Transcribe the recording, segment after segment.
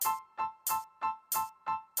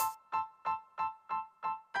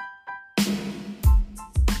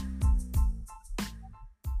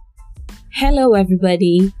Hello,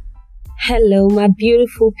 everybody. Hello, my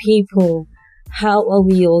beautiful people. How are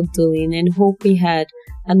we all doing? And hope we had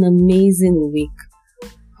an amazing week.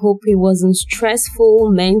 Hope it wasn't stressful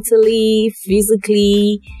mentally,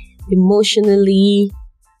 physically, emotionally.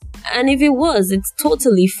 And if it was, it's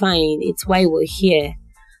totally fine. It's why we're here.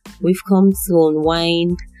 We've come to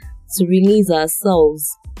unwind, to release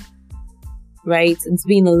ourselves. Right? It's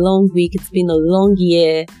been a long week. It's been a long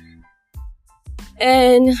year.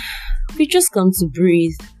 And we just come to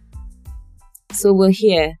breathe. So we're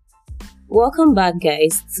here. Welcome back,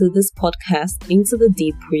 guys, to this podcast, Into the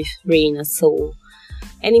Deep with Reina Soul.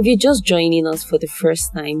 And if you're just joining us for the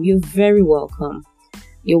first time, you're very welcome.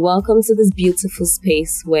 You're welcome to this beautiful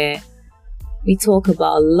space where we talk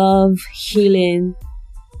about love, healing,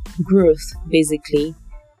 growth, basically.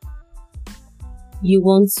 You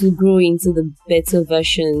want to grow into the better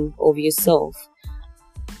version of yourself.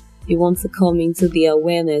 You want to come into the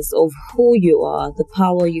awareness of who you are, the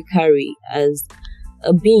power you carry as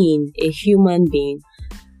a being, a human being,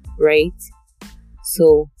 right?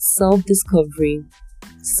 So, self-discovery,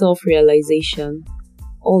 self-realization,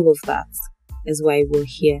 all of that is why we're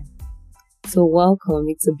here. So, welcome.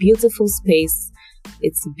 It's a beautiful space.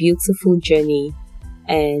 It's a beautiful journey.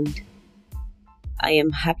 And I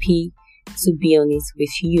am happy to be on it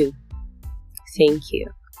with you. Thank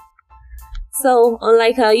you. So,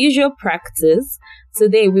 unlike our usual practice,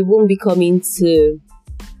 today we won't be coming to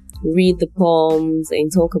read the poems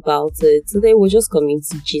and talk about it. Today we're just coming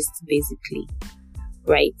to gist, basically.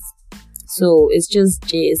 Right? So, it's just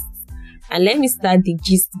gist. And let me start the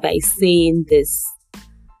gist by saying this.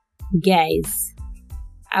 Guys,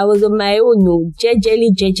 I was on my own,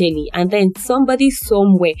 jejely, and then somebody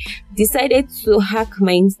somewhere decided to hack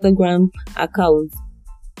my Instagram account,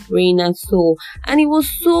 Reina Soul, and it was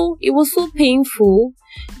so painful.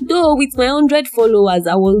 Though with my 100 followers,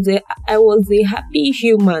 I was a happy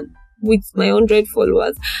human with my 100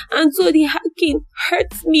 followers, and so the hacking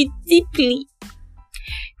hurts me deeply.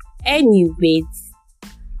 Anyways,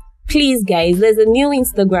 please guys, there's a new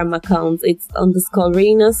Instagram account. It's _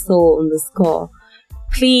 Reina Soul _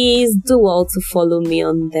 Please do well to follow me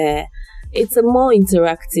on there. It's a more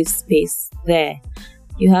interactive space there.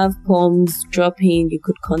 You have poems dropping, you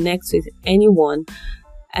could connect with anyone,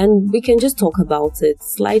 and we can just talk about it.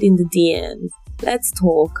 Slide in the DMs. Let's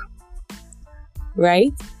talk.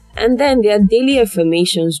 Right? And then there are daily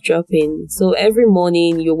affirmations dropping. So every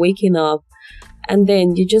morning you're waking up and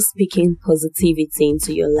then you're just speaking positivity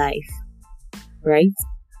into your life. Right?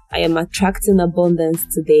 I am attracting abundance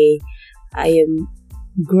today. I am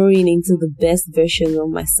growing into the best version of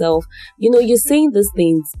myself. You know, you're saying these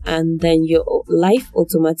things and then your life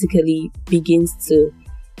automatically begins to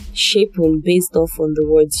shape on based off on the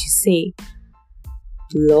words you say.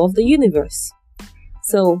 Law of the universe.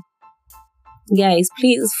 So, guys,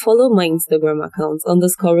 please follow my Instagram account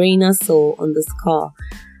 _ Reina Soul _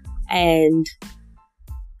 and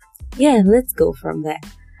yeah, let's go from there.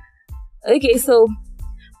 Okay, so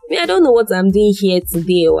I don't know what I'm doing here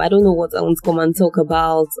today, or I don't know what I want to come and talk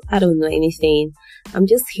about. I don't know anything. I'm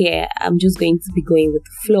just here. I'm just going to be going with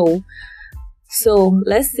the flow. So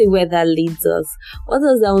let's see where that leads us. What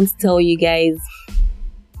does I want to tell you guys?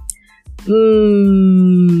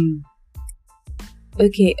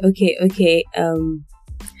 Okay.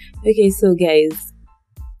 Okay, so guys,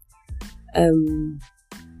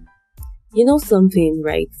 you know something,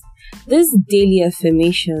 right? These daily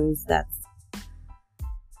affirmations that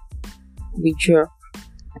we drop,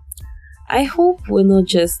 I hope we're not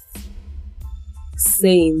just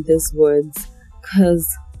saying these words, because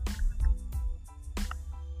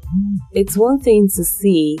it's one thing to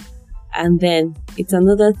see and then it's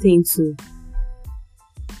another thing to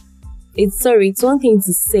it's one thing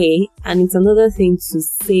to say and it's another thing to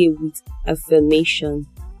say with affirmation,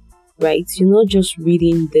 right? You're not just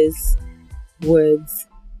reading these words.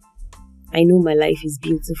 I know my life is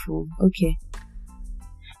beautiful, okay,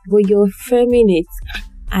 but you're affirming it.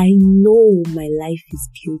 I know my life is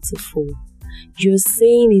beautiful. You're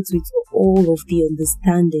saying it with all of the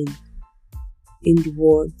understanding in the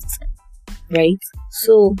words, right?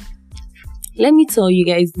 So, let me tell you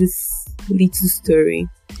guys this little story.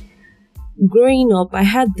 Growing up, I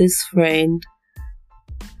had this friend,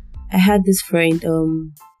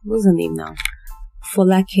 what's her name now?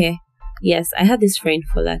 Folake. Yes, I had this friend,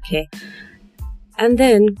 Folake. And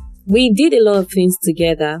then, we did a lot of things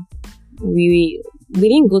together. We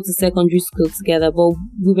didn't go to secondary school together, but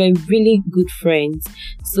we were really good friends.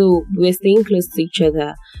 So we were staying close to each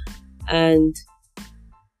other. And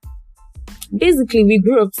basically, we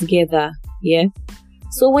grew up together, yeah.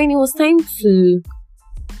 So when it was time to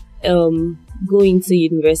go into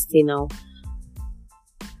university now,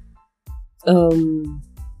 oh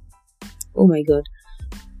my god,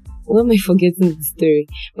 why am I forgetting the story?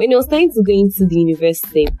 When I was trying to go into the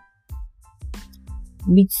university,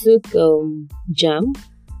 we took jam,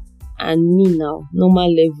 and me now, normal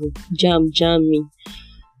level, jam me.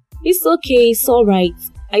 It's okay, it's alright.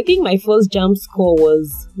 I think my first jam score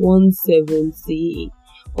was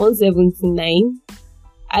 179.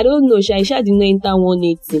 I don't know, Sha didn't enter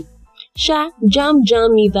 180. Jam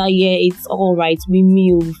me that year, it's alright, we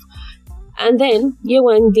move. And then,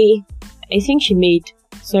 one day, I think she made,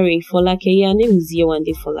 Folake, her name is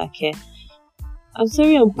Yewande Folake. I'm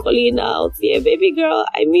sorry I'm calling out here, baby girl,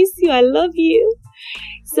 I miss you, I love you.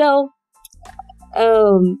 So,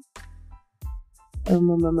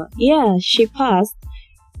 she passed,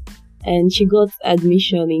 and she got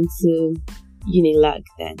admission into Unilag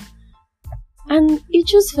then. And it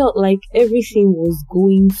just felt like everything was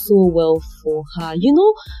going so well for her. You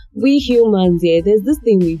know, we humans here, there's this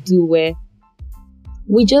thing we do where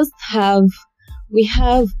we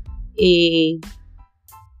have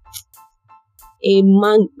a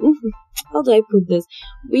man, how do I put this?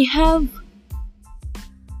 We have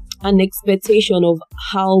an expectation of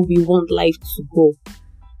how we want life to go,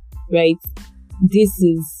 right? This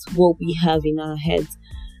is what we have in our heads.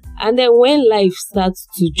 And then when life starts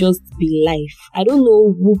to just be life, I don't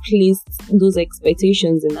know who placed those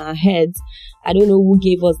expectations in our heads. I don't know who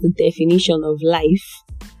gave us the definition of life,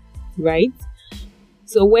 right?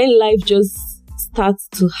 So when life just starts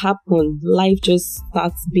to happen, life just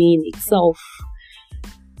starts being itself.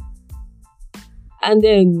 And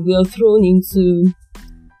then we are thrown into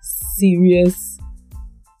serious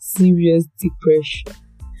depression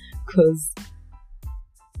because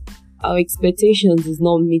our expectations is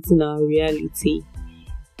not meeting our reality,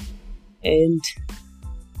 and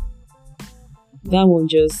that one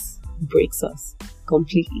just breaks us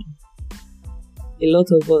completely. A lot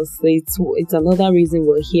of us, it's another reason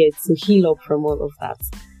we're here, to heal up from all of that,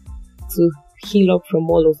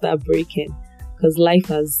 breaking, because life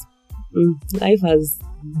has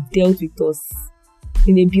dealt with us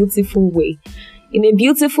in a beautiful way,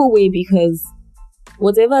 because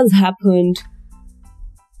whatever has happened,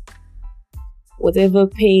 whatever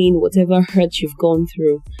pain, whatever hurt you've gone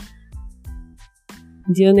through,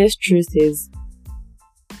 the honest truth is,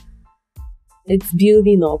 it's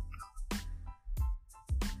building up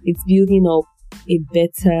a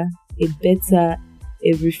better,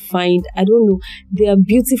 a refined, I don't know, there are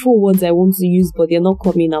beautiful words I want to use, but they're not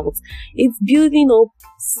coming out. It's building up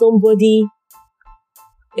somebody,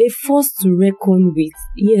 a force to reckon with.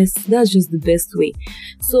 Yes, that's just the best way.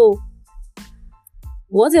 So,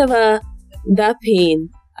 whatever that pain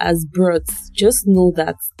has brought, just know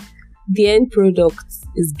that the end product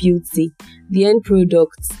is beauty. The end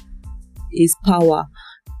product is power.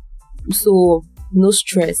 So, no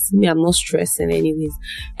stress. Me, I'm not stressing anyways.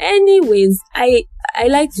 I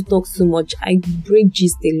like to talk so much. I break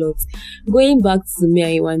gist a lot. Going back to me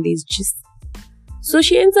and Yewande's gist. So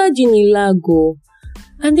she entered Unilag,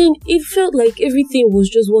 and then it felt like everything was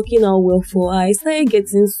just working out well for her. I started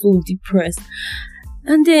getting so depressed.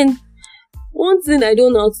 And then, one thing I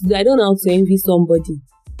don't know how to do, I don't know how to envy somebody.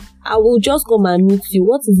 I will just come and meet you.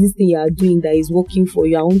 What is this thing you are doing that is working for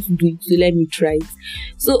you? I want to do it, so let me try it.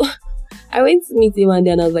 So, I went to meet him and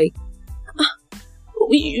then I was like,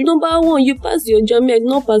 number one, you passed your jam, I did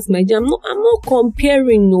not pass my jam. No, I'm not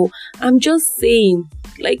comparing, no. I'm just saying,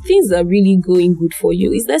 like, things are really going good for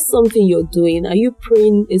you. Is there something you're doing? Are you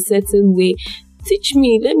praying a certain way? Teach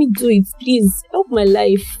me, let me do it, please. Help my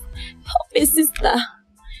life. Help a sister.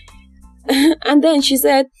 And then she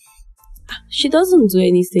said, she doesn't do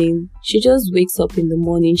anything. She just wakes up in the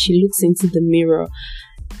morning, she looks into the mirror,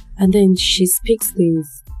 and then she speaks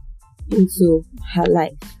things into her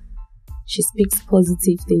life. She speaks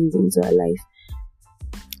positive things into her life.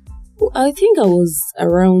 I think I was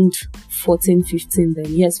around 14, 15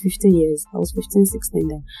 then. Yes, 15 years. I was 15, 16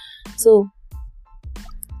 then. So,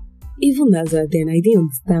 even as then, I didn't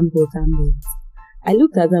understand what that meant. I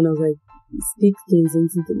looked at her and I was like, speak things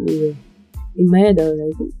into the mirror. In my head, I was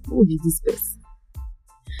like, who be this person?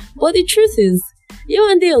 But the truth is,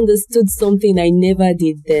 Yewande understood something I never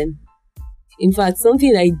did then. In fact,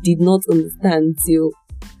 something I did not understand till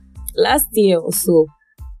last year or so.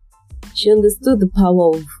 She understood the power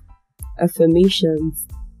of affirmations.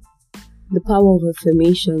 The power of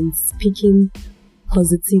affirmations, speaking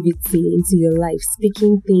positivity into your life,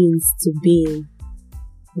 speaking things to being,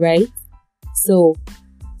 right? So,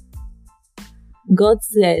 God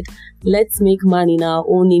said, let's make man in our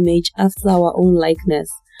own image, after our own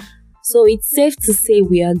likeness. So it's safe to say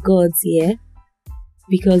we are God's, yeah?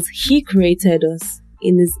 Because He created us.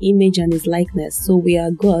 in his image and his likeness. So we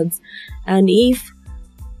are gods. And if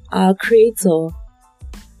our creator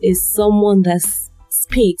is someone that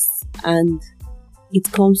speaks and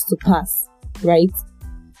it comes to pass, right?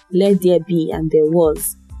 Let there be, and there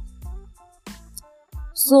was.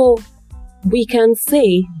 So we can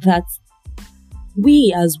say that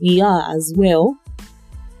we as we are as well.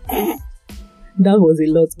 That was a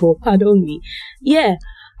lot, but pardon me. Yeah,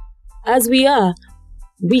 as we are,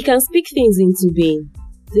 we can speak things into being.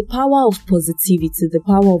 The power of positivity, the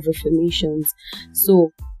power of affirmations.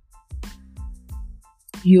 So,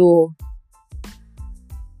 you're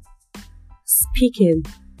speaking,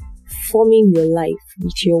 forming your life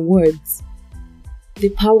with your words. The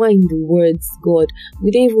power in the words, God,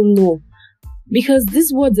 we don't even know. Because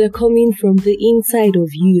these words are coming from the inside of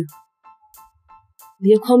you.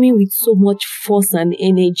 They're coming with so much force and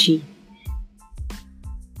energy.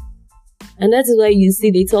 And that is why you see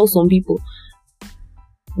they tell some people,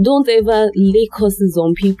 don't ever lay curses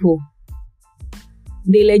on people.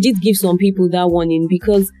 They legit give some people that warning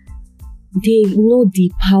because they know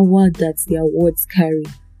the power that their words carry.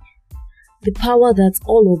 The power that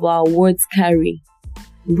all of our words carry.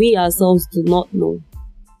 We ourselves do not know.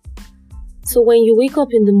 So when you wake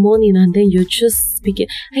up in the morning and then you're just speaking,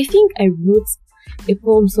 I think I wrote a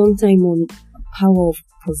poem sometime on power of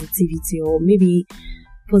positivity or maybe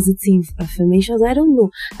positive affirmations. I don't know.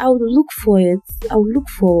 I'll look for it.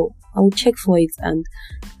 I'll check for it and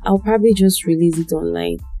I'll probably just release it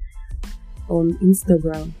online on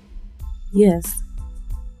Instagram. Yes.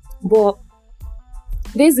 But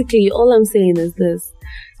basically all I'm saying is this.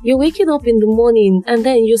 You're waking up in the morning and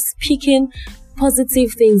then you're speaking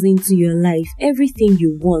positive things into your life. Everything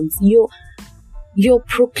you want. You're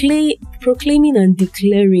proclaiming and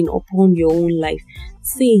declaring upon your own life.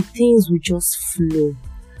 Say things will just flow.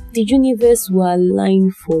 The universe will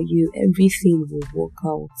align for you. Everything will work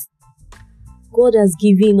out. God has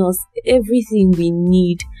given us everything we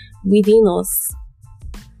need within us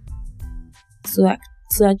to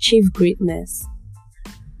achieve greatness.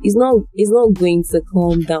 It's not going to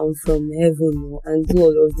come down from heaven and do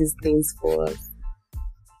all of these things for us.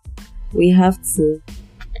 We have to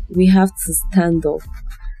stand up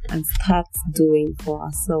and start doing for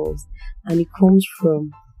ourselves. And it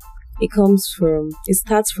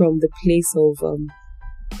starts from the place of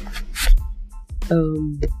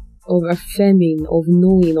affirming, of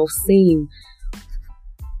knowing, of saying,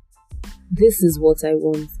 this is what I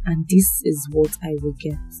want and this is what I will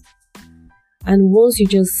get. And once you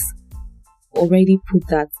just already put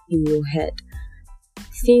that in your head,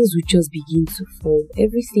 things will just begin to fall.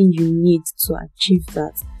 Everything you need to achieve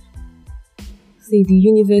that, say the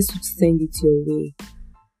universe will send it your way.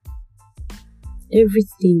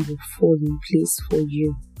 Everything will fall in place for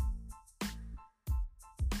you.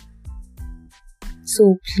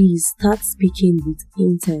 So please start speaking with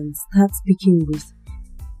intent. Start speaking with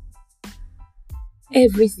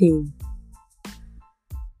everything.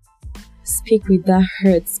 Speak with that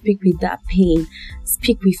hurt. Speak with that pain.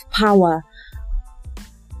 Speak with power.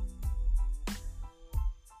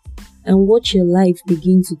 And watch your life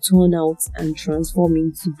begin to turn out and transform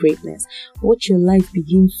into greatness. Watch your life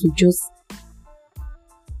begin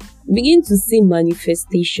to see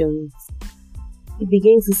manifestations. You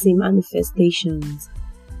begin to see manifestations.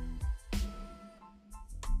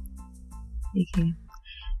 Okay.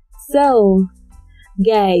 So,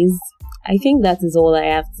 guys, I think that is all I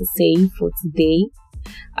have to say for today.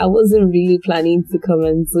 I wasn't really planning to come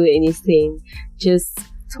and do anything. Just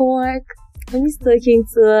talk. I'm just talking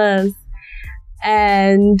to us.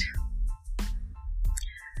 And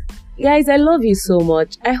guys, I love you so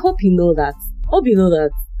much. I hope you know that.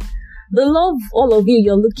 The love all of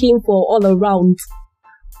you're looking for all around,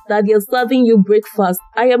 that you're serving you breakfast,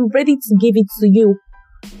 I am ready to give it to you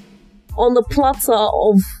on the platter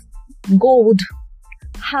of gold.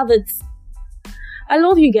 Have it. I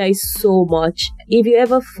love you guys so much. If you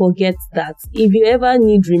ever forget that, if you ever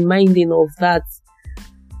need reminding of that,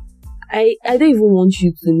 I don't even want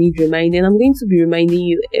you to need reminding. I'm going to be reminding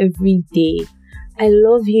you every day. I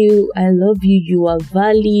love you. You are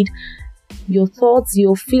valid. Your thoughts,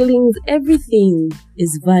 your feelings, everything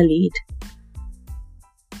is valid.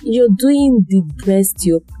 You're doing the best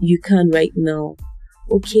you can right now.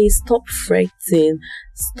 Okay, stop fretting.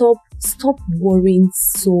 Stop worrying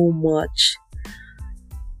so much.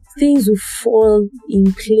 Things will fall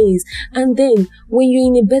in place. And then when you're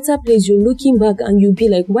in a better place, you're looking back and you'll be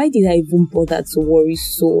like, why did I even bother to worry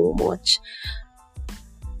so much?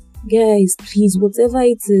 Guys, please, whatever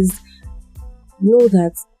it is, know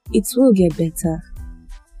that it will get better.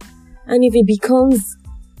 And if it becomes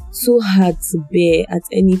too hard to bear at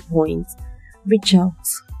any point, reach out.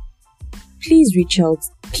 Please reach out.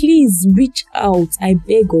 Please reach out. I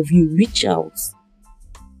beg of you, reach out.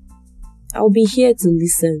 I'll be here to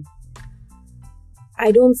listen.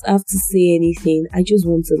 I don't have to say anything. I just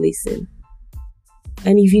want to listen.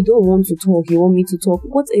 And if you don't want to talk, you want me to talk,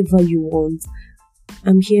 whatever you want,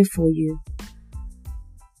 I'm here for you.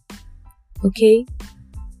 Okay?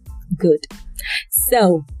 Good.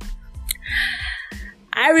 So,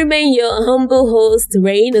 I remain your humble host,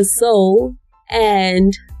 Raina Soul,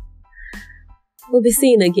 and we'll be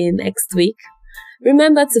seeing again next week.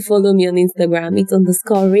 Remember to follow me on Instagram. It's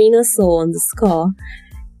 _Raina Soul _.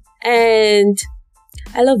 And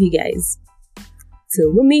I love you guys.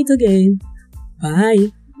 Till we meet again.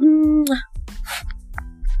 Bye. Mwah.